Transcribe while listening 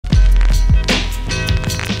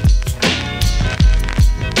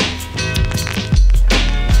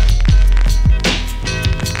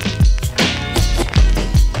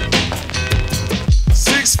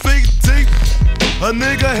a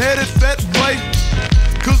nigga headed that way,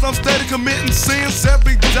 cause I'm steady committing sins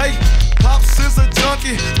every day. Pops is a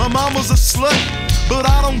junkie, my mama's a slut, but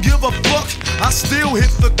I don't give a fuck, I still hit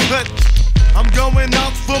the cut. I'm going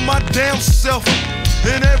out for my damn self,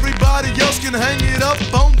 and everybody else can hang it up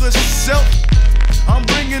on the shelf. I'm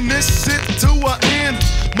bringing this shit to an end,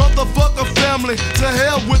 motherfucker family, to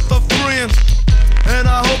hell with a friend. And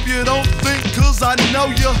I hope you don't think, cause I know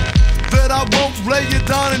ya, that I won't lay you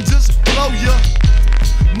down and just blow ya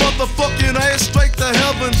motherfucking ass straight to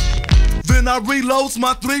heaven. Then I reloads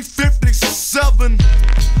my 357.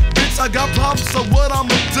 Bitch, I got problems, so what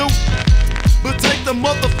I'ma do? But take the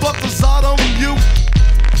motherfuckers out on you.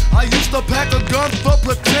 I used to pack a gun for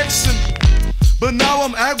protection, but now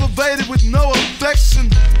I'm aggravated with no affection.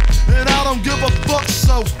 And I don't give a fuck,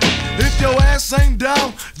 so if your ass ain't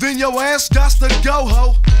down, then your ass gots to go,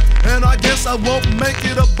 ho. And I guess I won't make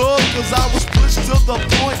it above, cause I was pushed to the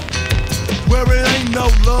point where it ain't no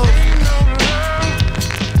love.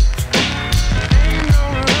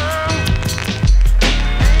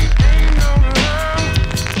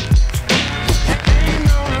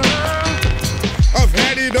 I've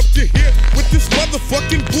had it up to here with this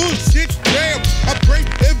motherfucking bullshit. Damn, I pray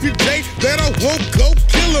every day that I won't go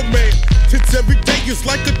kill a man. Since every day is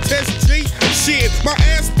like a test, G. Shit, my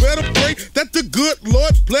ass better pray that the good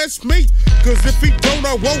Lord bless me, cause if he don't,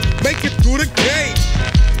 I won't make it through the game.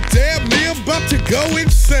 Damn near about to go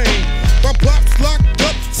insane. My pop's locked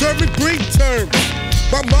up, serving 3 terms.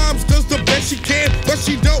 My mom's does the best she can, but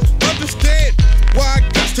she don't understand why I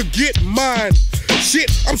got to get mine.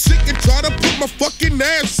 Shit, I'm sick and try to put my fucking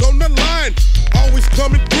ass on the line. Always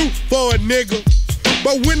coming through for a nigga,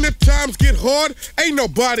 but when the times get hard, ain't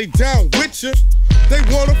nobody down with you. They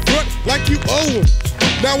wanna front like you owe them.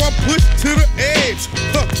 Now I'm pushed to the edge,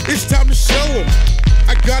 it's time to show them.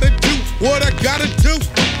 I gotta do what I gotta do.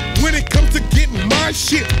 When it comes to getting my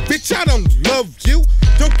shit, bitch, I don't love you.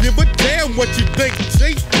 Don't give a damn what you think,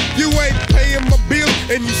 G. You ain't paying my bills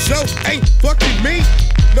and you sure ain't fucking me.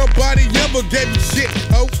 Nobody ever gave me shit,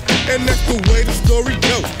 ho, and that's the way the story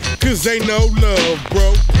go, cause ain't no love,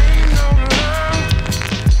 bro.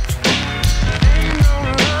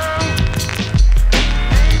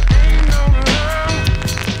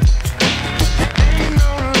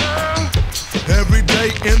 Every day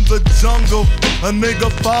in the jungle, a nigga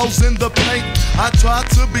falls in the paint. I try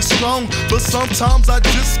to be strong, but sometimes I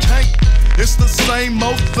just can't. It's the same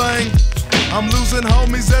old thing. I'm losing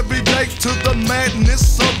homies every day to the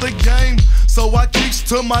madness of the game. So I keeps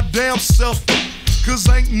to my damn self, cause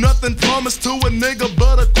ain't nothing promised to a nigga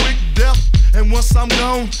but a quick death. And once I'm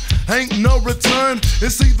gone, ain't no return.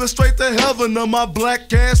 It's either straight to heaven or my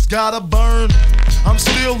black ass gotta burn. I'm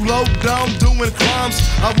still low down doing crimes.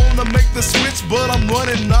 I wanna make the switch, but I'm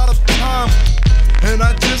running out of time. And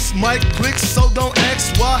I just might click, so don't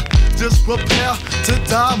ask why. Just prepare to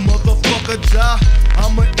die, motherfucker, die.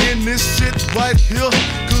 I'ma end this shit right here,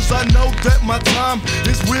 cause I know that my time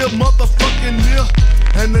is real motherfucking near.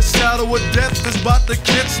 And the shadow of death is about to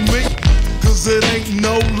catch me, cause it ain't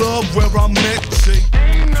no love where I'm at, G.